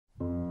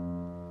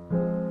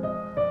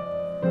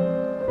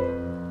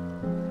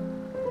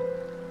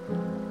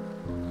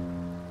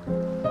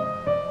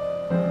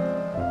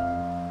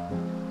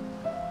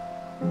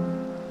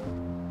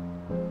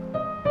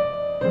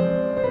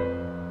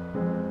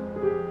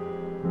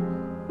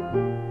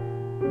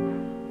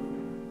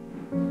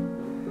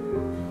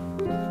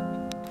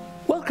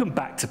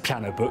back to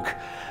Piano Book.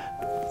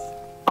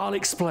 I'll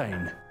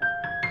explain.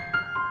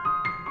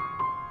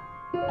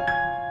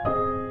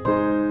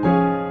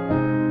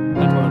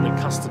 And one of the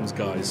customs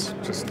guys,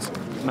 just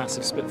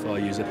massive Spitfire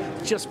user,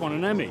 just won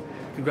an Emmy.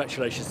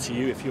 Congratulations to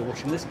you if you're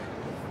watching this.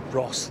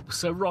 Ross.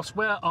 So Ross,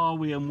 where are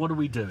we and what are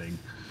we doing?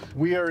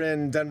 We are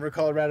in Denver,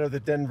 Colorado, the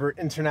Denver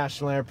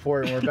International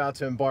Airport, and we're about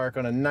to embark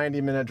on a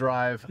 90-minute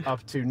drive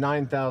up to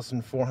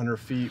 9,400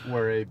 feet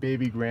where a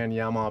baby grand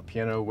Yamaha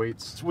piano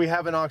waits. We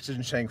have an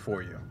oxygen tank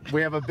for you.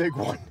 We have a big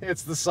one.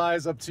 It's the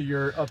size up to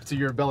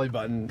your belly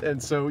button,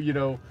 and so, you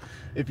know,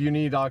 if you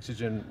need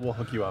oxygen, we'll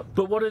hook you up.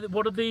 But what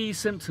are the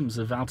symptoms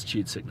of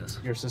altitude sickness?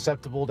 You're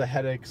susceptible to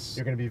headaches.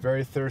 You're going to be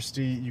very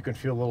thirsty. You can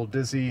feel a little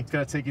dizzy. You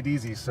got to take it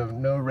easy. So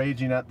no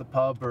raging at the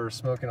pub or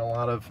smoking a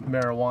lot of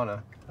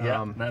marijuana.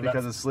 Yeah,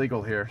 because it's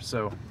legal here.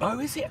 So. Oh,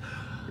 is it?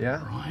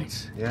 Yeah.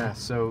 Right. Yeah.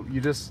 So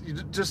you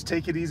just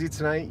take it easy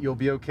tonight. You'll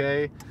be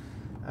okay.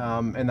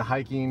 And the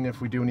hiking,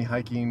 if we do any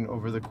hiking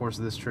over the course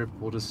of this trip,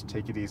 we'll just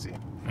take it easy.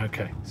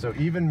 Okay. So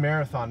even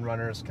marathon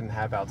runners can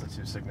have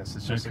altitude sickness.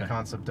 It's just okay. a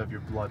concept of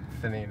your blood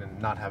thinning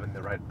and not having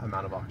the right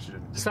amount of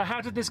oxygen. So how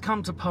did this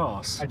come to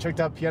pass? I checked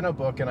out Piano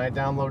Book and I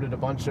downloaded a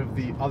bunch of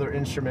the other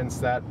instruments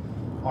that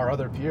our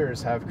other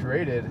peers have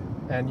created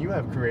and you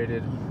have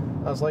created.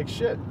 I was like,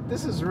 shit,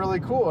 this is really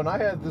cool. And I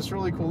had this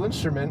really cool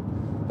instrument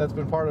that's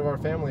been part of our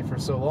family for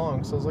so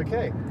long. So I was like,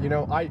 hey, you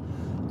know,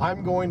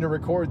 I'm going to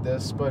record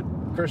this, but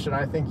Christian,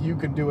 I think you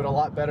can do it a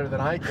lot better than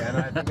I can.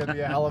 I think it'd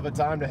be a hell of a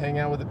time to hang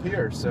out with a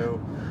peer. So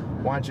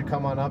why don't you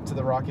come on up to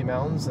the Rocky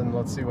Mountains and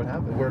let's see what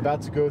happens. We're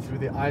about to go through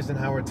the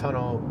Eisenhower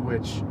Tunnel,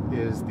 which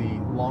is the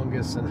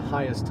longest and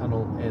highest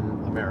tunnel in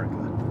America.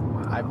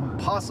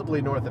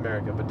 Possibly North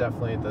America, but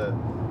definitely the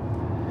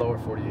lower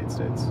 48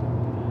 states.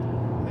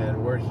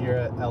 And we're here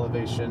at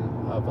elevation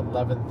of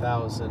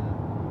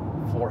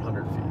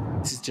 11,400 feet.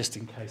 This is just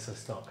in case I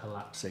start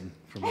collapsing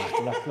from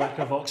lack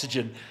of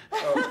oxygen.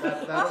 Oh,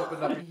 that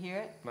opened up. You hear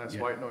it? Nice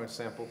white noise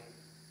sample.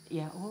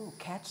 Yeah, oh,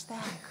 catch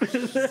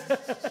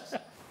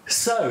that.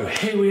 So,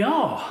 here we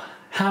are.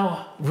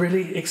 How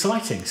really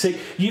exciting. So,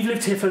 you've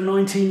lived here for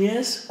 19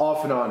 years?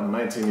 Off and on,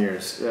 19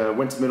 years.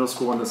 Went to middle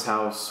school in this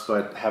house,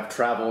 but have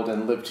traveled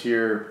and lived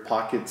here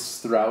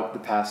pockets throughout the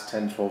past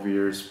 10, 12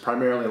 years,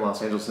 primarily in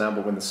Los Angeles now,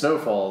 but when the snow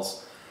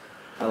falls,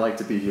 I like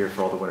to be here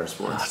for all the winter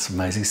sports. Oh, that's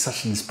amazing.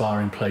 Such an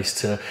inspiring place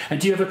to...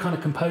 And do you ever kind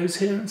of compose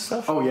here and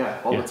stuff? Oh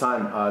yeah, all the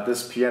time.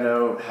 This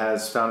piano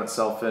has found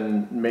itself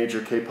in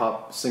major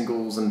K-pop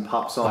singles and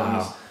pop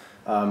songs,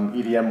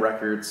 EDM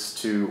records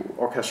to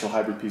orchestral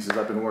hybrid pieces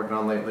I've been working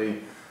on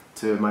lately,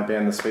 to my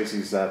band The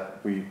Spaceys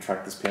that we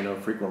track this piano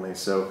frequently.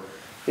 So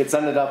it's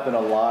ended up in a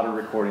lot of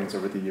recordings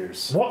over the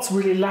years. What's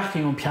really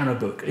lacking on Piano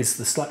Book is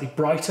the slightly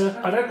brighter.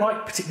 I don't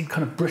like particularly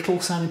kind of brittle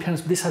sounding pianos,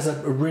 but this has a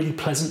really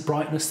pleasant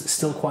brightness that's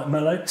still quite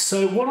mellow.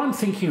 So what I'm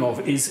thinking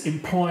of is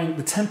employing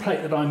the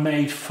template that I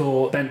made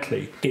for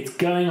Bentley. It's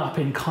going up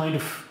in kind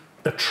of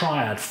a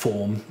triad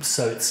form,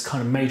 so it's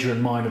kind of major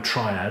and minor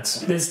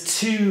triads. There's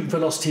two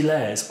velocity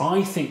layers.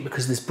 I think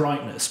because of this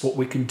brightness, what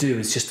we can do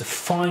is just a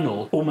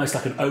final, almost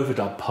like an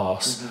overdub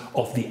pass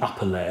of the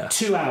upper layer.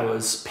 2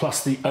 hours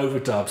plus the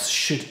overdubs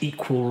should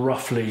equal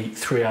roughly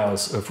 3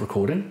 hours of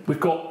recording. We've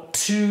got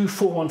two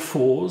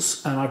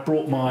 414s, and I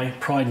brought my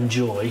pride and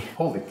joy.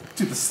 Holy,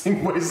 dude, this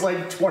thing weighs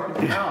like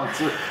 20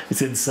 pounds.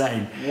 It's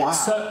insane. Wow.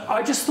 So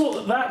I just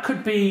thought that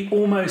could be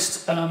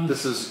almost...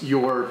 this is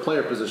your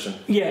player position.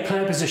 Yeah,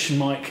 player position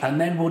mic,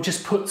 and then we'll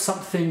just put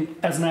something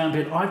as an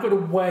ambient. I've got a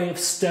way of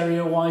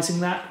stereoizing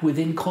that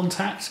within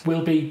Contact.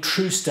 Will be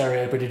true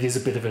stereo, but it is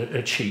a bit of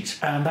a cheat,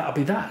 and that'll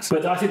be that.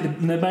 But I think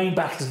the main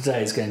battle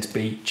today is going to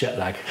be jet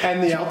lag.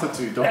 And the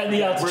altitude, don't And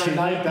the altitude.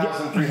 We're at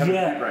 9,300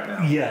 feet right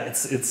now. Yeah,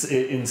 it's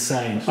insane.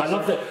 I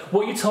love that.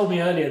 What you told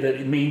me earlier, that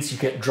it means you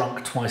get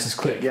drunk twice as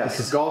quick. Yes,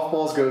 because golf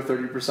balls go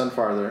 30%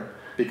 farther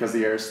because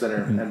the air is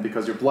thinner and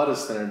because your blood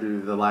is thinner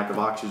due to the lack of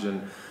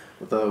oxygen.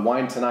 With the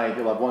wine tonight,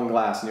 you'll have one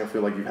glass and you'll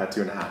feel like you've had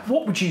 2.5.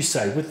 What would you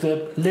say, with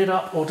the lid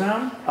up or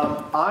down?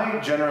 I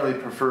generally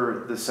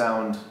prefer the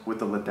sound with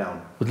the lid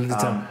down. With the lid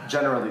down?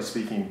 Generally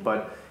speaking,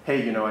 but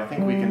hey, you know, I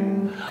think we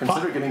can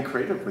consider getting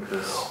creative with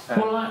this.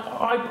 Well,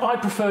 I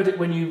preferred it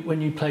when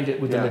you played it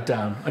with the lid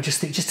down. I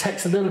just think it just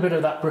takes a little bit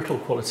of that brittle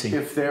quality.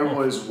 If there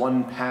was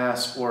one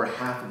pass or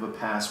half of a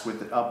pass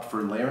with it up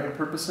for layering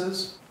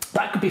purposes,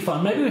 that could be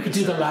fun. Maybe we could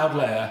do the loud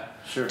layer.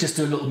 Sure. Just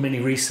do a little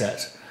mini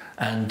reset.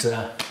 And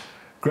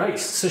great.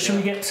 So shall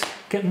we get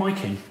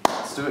miking?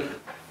 Let's do it.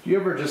 You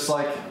ever just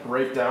like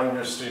break down in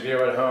your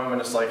studio at home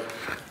and just like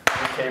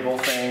cable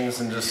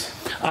things and just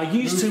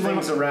move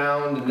things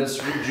around and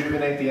just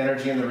rejuvenate the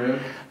energy in the room?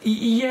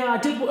 Yeah,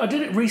 I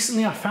did it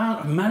recently.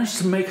 I managed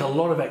to make a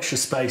lot of extra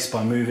space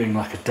by moving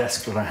like a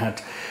desk that I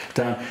had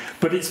down.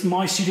 But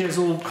my studio's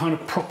all kind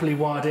of properly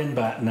wired in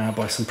back now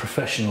by some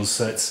professionals,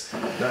 so it's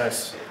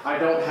nice. I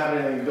don't have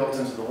anything built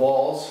into the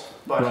walls,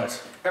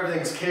 but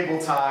everything's cable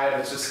tied.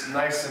 It's just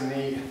nice and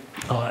neat.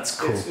 Oh, that's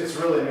cool. It's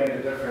really made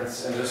a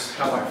difference in just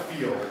how I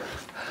feel.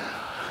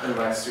 in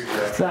my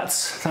studio.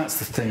 That's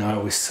the thing I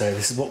always say.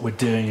 This is what we're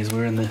doing. Is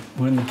we're in the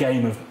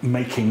game of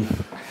making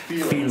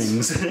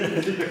feelings.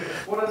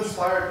 What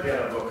inspired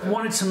piano book? I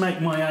wanted to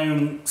make my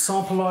own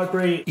sample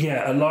library.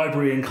 Yeah, a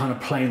library in kind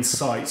of plain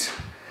sight.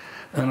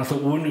 And I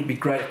thought, wouldn't it be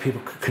great if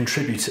people could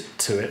contribute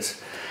to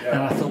it? Yeah.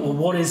 And I thought, well,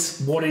 what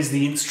is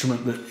the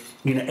instrument that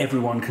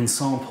everyone can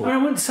sample? I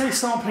wouldn't say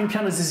sampling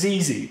pianos is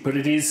easy, but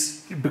it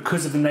is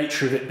because of the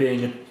nature of it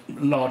being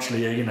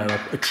largely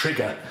a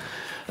trigger,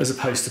 as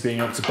opposed to being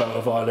able to bow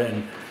a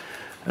violin.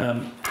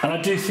 And I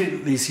do think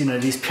that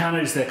these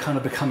pianos, they're kind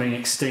of becoming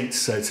extinct.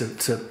 So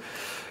to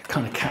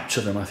kind of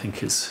capture them, I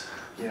think is.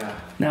 Yeah.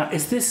 Now,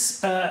 is this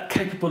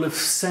capable of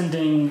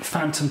sending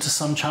phantom to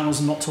some channels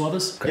and not to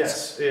others?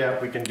 Yes, yeah,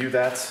 we can do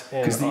that.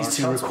 Because these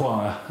two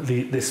require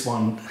this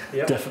one,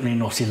 definitely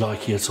naughty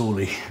likey at all.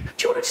 Do you want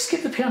to just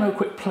give the piano a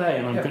quick play?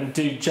 And I'm going to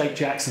do Jake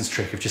Jackson's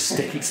trick of just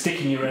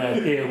sticking your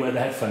ear where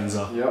the headphones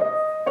are. Yep.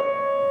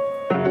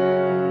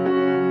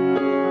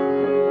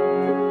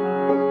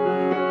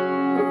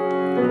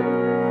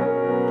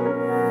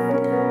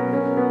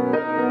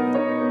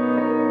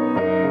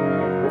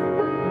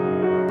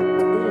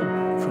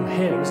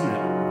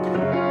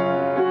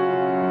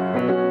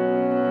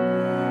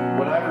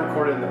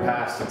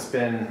 It's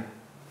been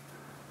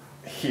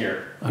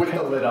here with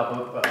the lid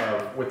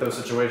up with those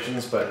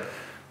situations, but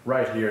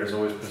right here has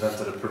always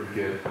presented a pretty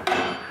good.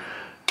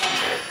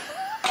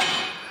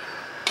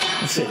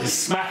 That's it,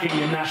 just smacking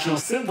your national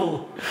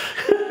symbol.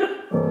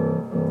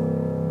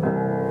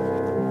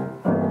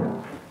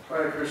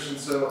 Alright, Christian,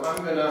 so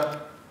I'm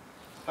gonna.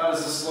 How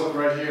does this look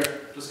right here?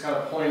 Just kind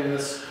of pointing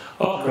this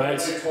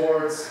towards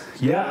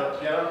the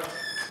piano.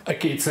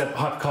 Okay, it's a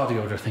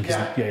hypercardioid, I think,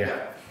 isn't it?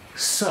 Yeah.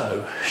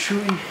 So,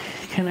 should we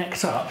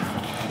connect up?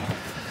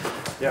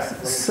 Yeah.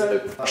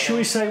 So, should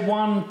we say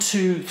 1,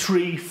 2,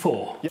 3,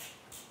 4? Yep.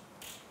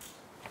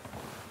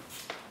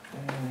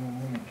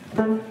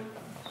 Oh,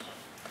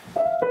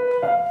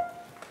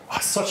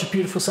 such a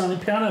beautiful sounding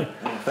piano.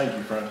 Thank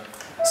you, friend.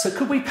 So,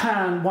 could we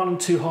pan 1 and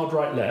 2 hard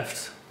right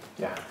left?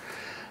 Yeah.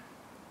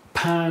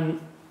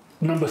 Pan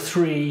number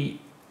 3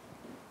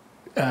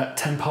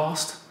 10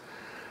 past,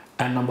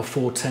 and number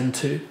 4 10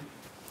 2.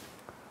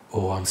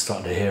 Oh, I'm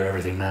starting to hear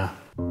everything now.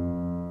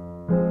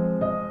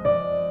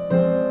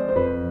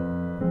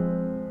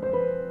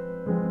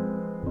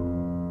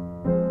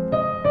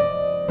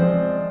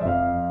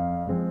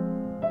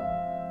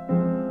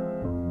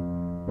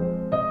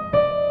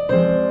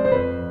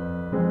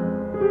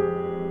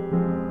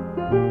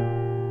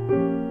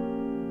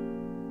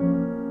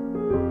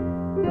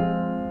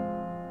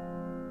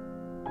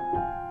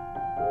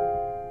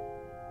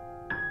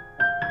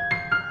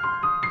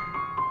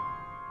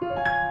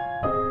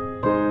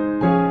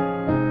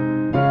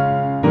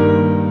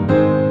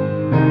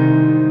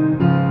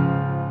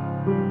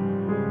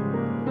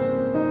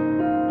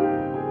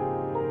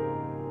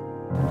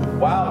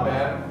 Wow,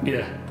 man.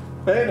 Yeah.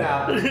 Hey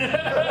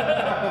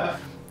now.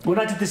 When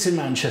I did this in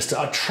Manchester,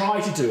 I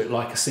tried to do it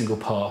like a single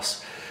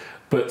pass,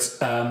 but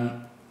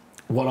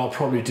what I'll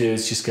probably do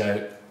is just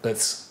go,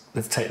 let's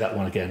take that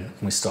one again,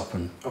 and we stop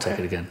and take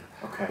it again.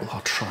 Okay. Well,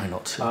 I'll try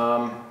not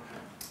to.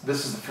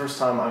 This is the first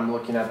time I'm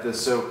looking at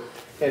this, so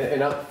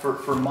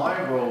for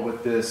my role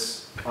with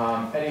this,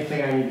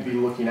 anything I need to be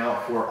looking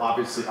out for,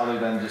 obviously, other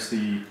than just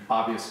the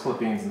obvious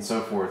clippings and so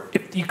forth.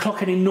 If you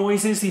clock any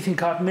noises you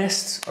think I've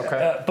missed,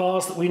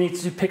 bars that we need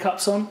to do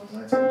pickups on.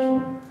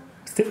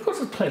 It's difficult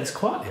to play this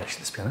quietly, actually,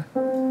 this piano.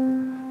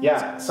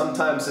 Yeah,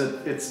 sometimes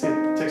it takes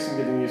some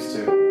getting used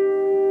to.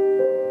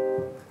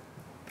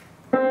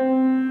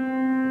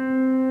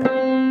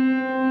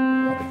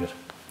 That'll be good.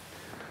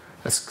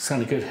 That's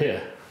sounding good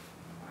here.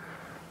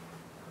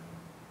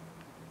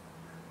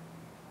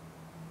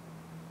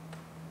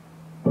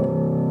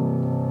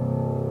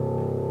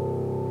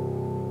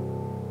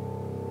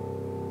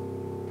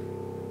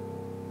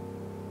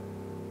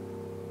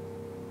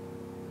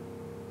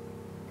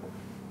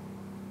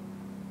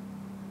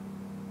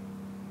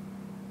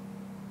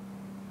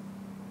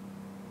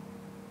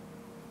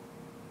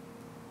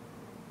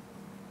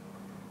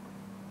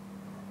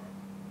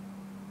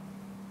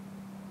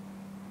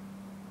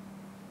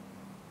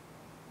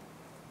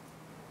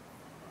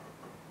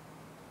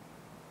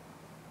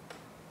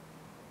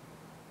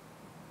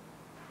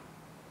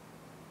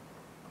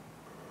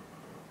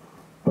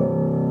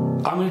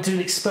 I'm going to do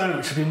an experiment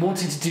which I've been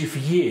wanting to do for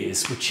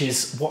years, which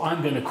is what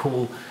I'm going to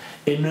call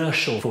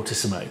inertial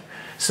fortissimo.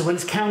 So when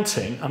it's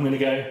counting, I'm going to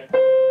go.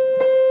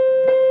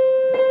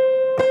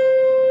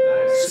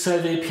 Nice. So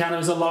the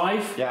piano's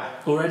alive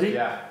already?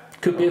 Yeah.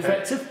 Could be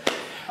effective.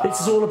 This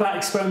is all about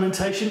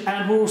experimentation,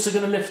 and we're also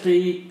going to lift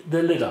the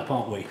lid up,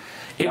 aren't we?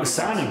 It was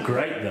sounding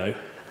great though.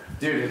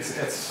 Dude, I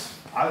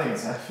think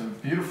it's absolutely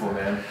beautiful,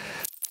 man.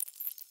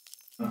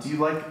 Do you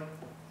like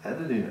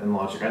editing in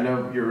Logic? I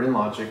know you're in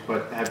Logic,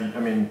 but have you,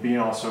 being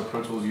also a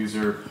Pro Tools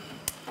user,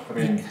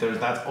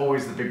 that's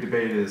always the big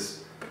debate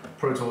is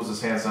Pro Tools is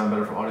hands down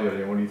better for audio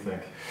editing. What do you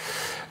think?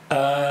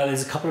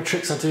 There's a couple of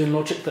tricks I do in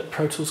Logic that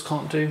Pro Tools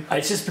can't do.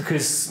 It's just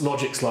because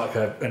Logic's like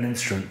an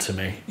instrument to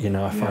me, you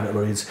know, I find it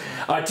really...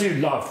 I do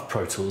love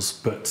Pro Tools,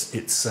 but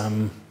it's...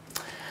 I'm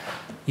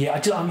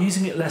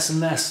using it less and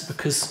less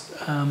because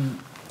I'm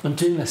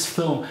doing less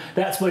film.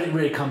 That's when it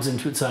really comes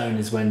into its own,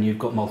 is when you've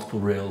got multiple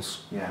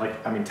reels. Yeah,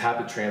 like, I mean,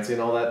 Tap It Transient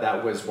and all that,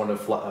 that was one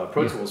of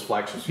Pro Tools'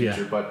 flagship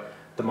feature, but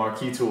the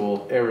marquee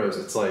tool, Arrows,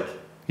 it's like,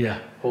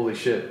 holy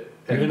shit.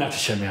 You're going to have to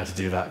show me how to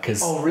do that,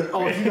 because... Oh, really?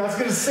 Oh, that's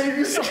going to save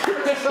you so much.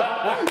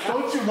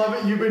 Don't you love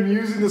it? You've been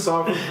using the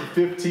software for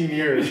 15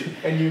 years,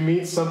 and you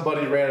meet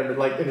somebody random,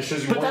 and it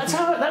shows you... But that's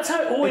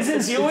how it always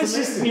is. You always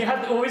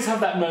always have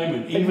that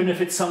moment, even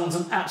if it's someone's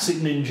an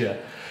absolute ninja,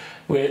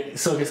 where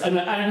someone goes, I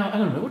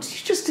don't know, what did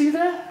you just do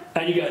there?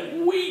 And you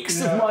go,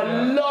 weeks of my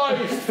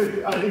life!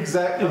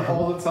 Exactly,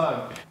 all the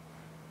time.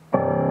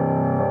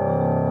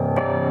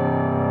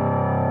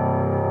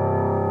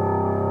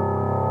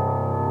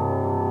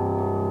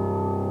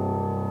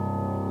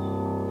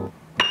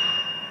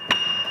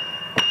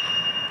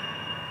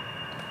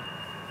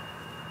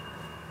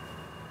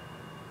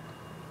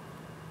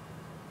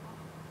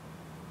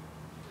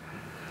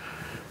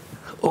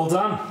 All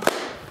done.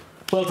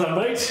 Well done,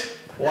 mate.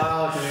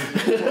 Wow,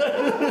 dude.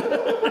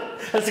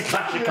 That's a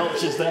clash of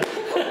cultures there.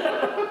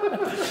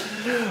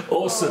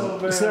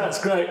 Awesome. So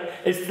that's great.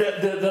 It's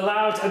the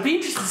loud... I'd be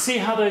interested to see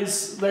how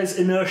those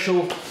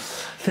inertial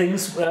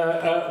things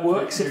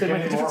works. You're if they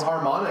make a getting more difference.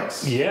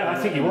 harmonics. Yeah,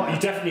 I think you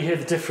definitely hear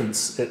the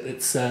difference.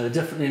 It's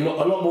definitely a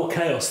lot more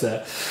chaos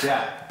there.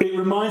 Yeah. It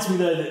reminds me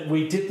though that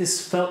we did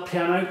this felt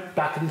piano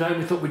back in the day.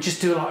 We thought we'd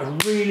just do like a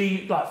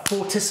really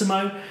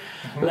fortissimo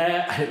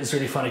layer, and it was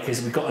really funny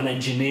because we got an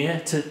engineer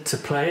to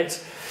play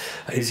it.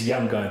 He's a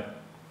young guy,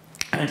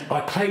 and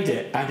I played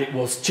it, and it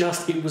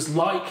was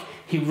like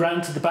he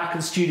ran to the back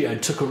of the studio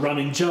and took a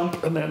running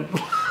jump, and then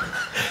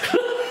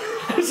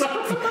it's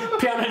like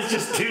pianos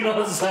just do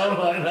not sound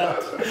like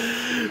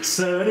that.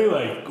 So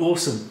anyway,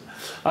 awesome.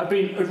 I've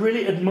been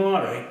really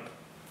admiring.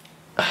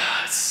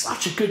 It's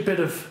such a good bit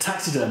of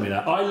taxidermy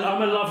now.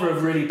 I'm a lover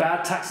of really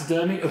bad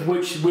taxidermy, of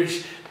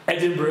which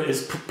Edinburgh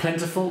is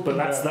plentiful, but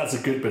that's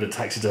a good bit of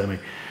taxidermy.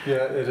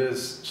 Yeah, it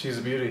is. She's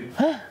a beauty.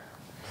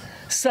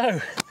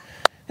 So,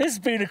 this has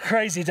been a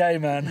crazy day,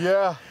 man.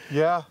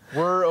 Yeah.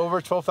 We're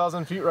over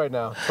 12,000 feet right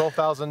now.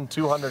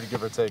 12,200,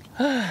 give or take.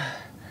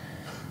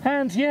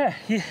 And yeah,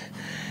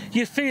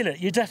 you feel it.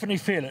 You definitely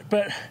feel it.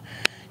 But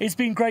it's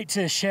been great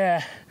to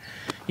share,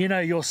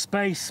 your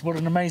space. What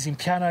an amazing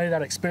piano.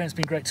 That experience,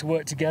 been great to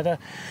work together.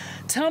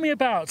 Tell me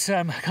about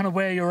kind of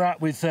where you're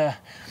at with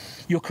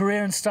your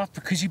career and stuff,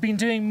 because you've been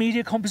doing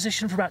media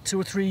composition for about 2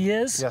 or 3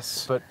 years.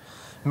 Yes, but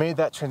made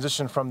that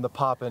transition from the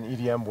pop and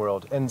EDM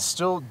world, and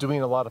still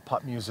doing a lot of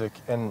pop music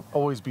and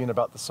always being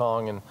about the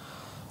song and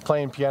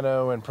playing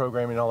piano and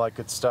programming and all that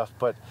good stuff.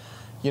 But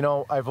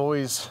I've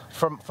always,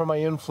 from my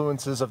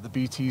influences of the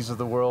BTs of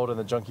the world and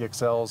the Junkie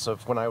XLs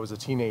of when I was a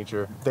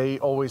teenager, they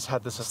always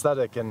had this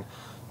aesthetic and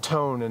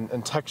tone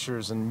and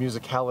textures and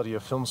musicality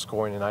of film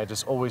scoring, and I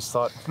just always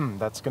thought,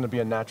 that's going to be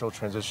a natural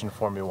transition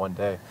for me one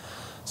day.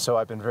 So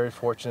I've been very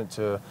fortunate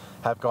to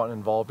have gotten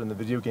involved in the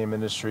video game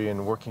industry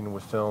and working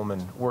with film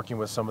and working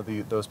with some of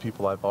those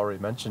people I've already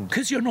mentioned.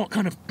 Because you're not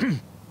kind of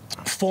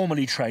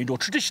formally trained or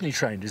traditionally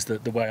trained is the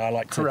way I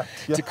like to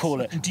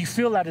call it. Do you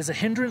feel that as a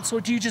hindrance, or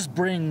do you just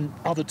bring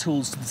other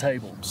tools to the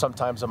table?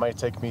 Sometimes it might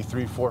take me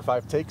 3, 4,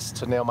 5 takes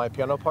to nail my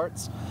piano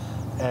parts.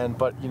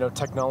 But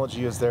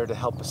technology is there to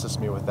help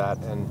assist me with that,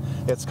 and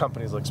it's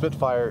companies like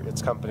Spitfire,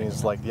 it's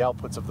companies like the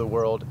Outputs of the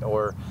world,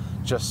 or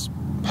just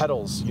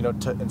pedals,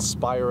 to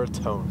inspire a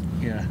tone.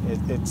 Yeah.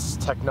 It's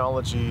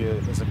technology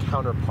is a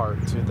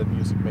counterpart to the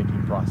music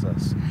making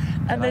process.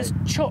 And there's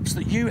chops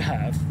that you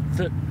have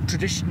that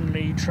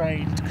traditionally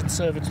trained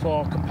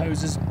conservatoire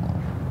composers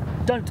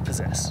don't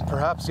possess.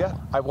 Perhaps, yeah.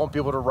 I won't be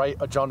able to write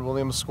a John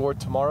Williams score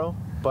tomorrow,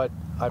 but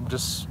I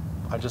just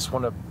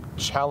want to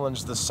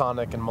challenge the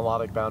sonic and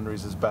melodic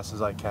boundaries as best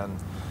as I can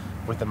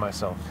within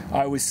myself.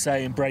 I always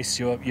say embrace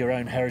your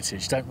own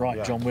heritage. Don't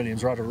write John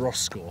Williams, write a Ross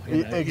score.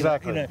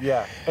 Exactly.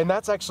 Yeah. And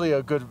that's actually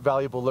a good,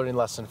 valuable learning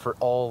lesson for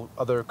all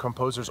other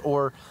composers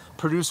or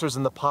producers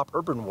in the pop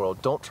urban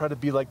world. Don't try to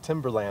be like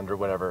Timberland or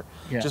whatever.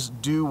 Yeah.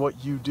 Just do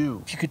what you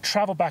do. If you could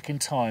travel back in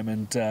time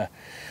and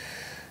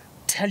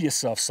tell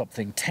yourself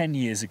something 10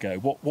 years ago,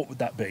 what would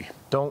that be?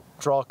 Don't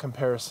draw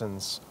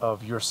comparisons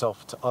of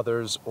yourself to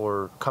others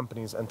or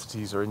companies,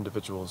 entities, or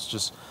individuals.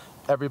 Just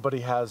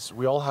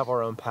we all have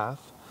our own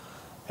path,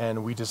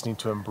 and we just need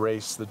to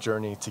embrace the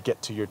journey to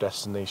get to your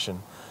destination.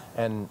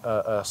 And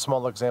a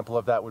small example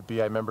of that would be,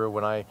 I remember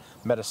when I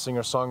met a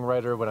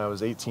singer-songwriter when I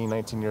was 18,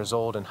 19 years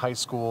old in high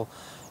school,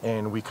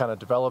 and we kind of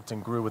developed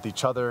and grew with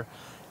each other.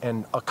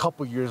 And a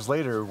couple years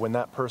later, when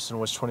that person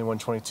was 21,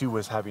 22,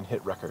 was having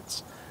hit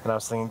records. And I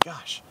was thinking,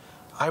 gosh,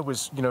 I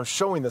was,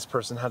 showing this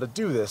person how to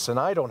do this, and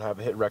I don't have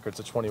hit records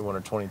at 21 or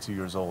 22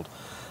 years old.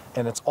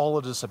 And it's all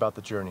of this about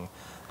the journey.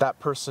 That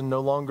person no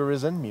longer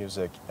is in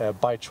music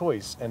by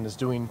choice and is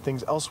doing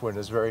things elsewhere and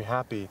is very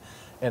happy.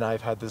 and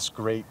I've had this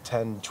great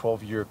 10,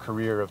 12-year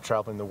career of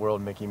traveling the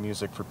world, making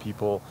music for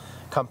people,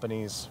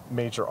 companies,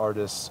 major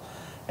artists,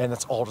 and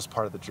it's all just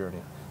part of the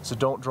journey. So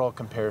don't draw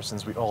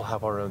comparisons. We all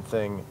have our own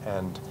thing,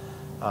 and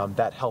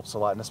that helps a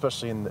lot. And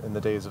especially in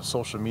the days of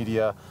social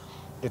media,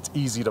 it's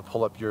easy to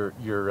pull up your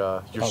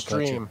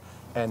stream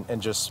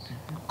and just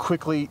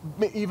quickly,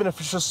 even if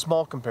it's just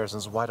small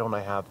comparisons, why don't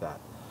I have that?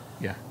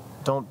 Yeah.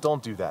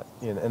 Don't do that.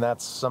 And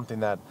that's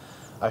something that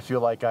I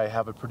feel like I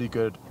have a pretty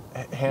good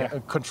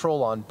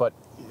control on. But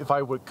if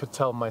I could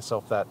tell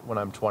myself that when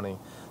I'm 20,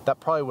 that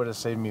probably would have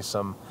saved me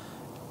some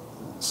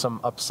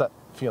upset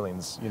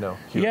feelings, you know.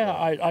 Yeah,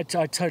 I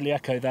totally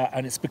echo that,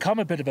 and it's become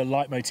a bit of a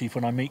leitmotif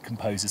when I meet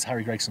composers.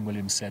 Harry Gregson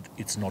Williams said,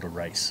 "It's not a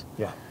race."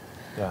 Yeah.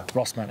 Yeah.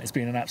 Ross, man, it's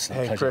been an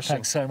absolute pleasure. Christian,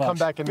 thanks so much. come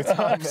back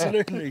anytime.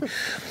 Absolutely.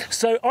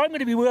 So I'm going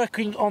to be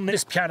working on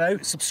this piano.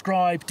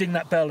 Subscribe, ding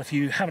that bell if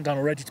you haven't done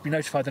already to be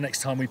notified the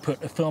next time we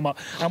put a film up.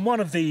 And one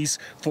of these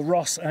for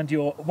Ross and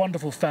your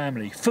wonderful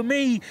family. For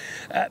me,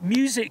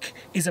 music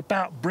is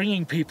about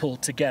bringing people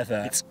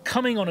together. It's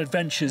coming on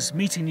adventures,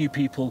 meeting new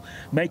people,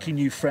 making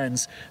new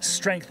friends,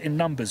 strength in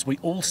numbers. We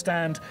all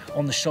stand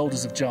on the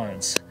shoulders of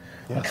giants.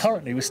 Yes. And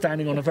currently we're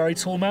standing on a very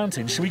tall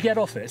mountain. Should we get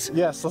off it?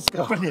 Yes, let's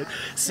go. Brilliant.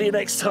 See you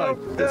next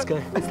time. Let's go.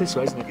 It's this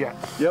way, isn't it? Yeah.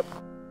 Yep.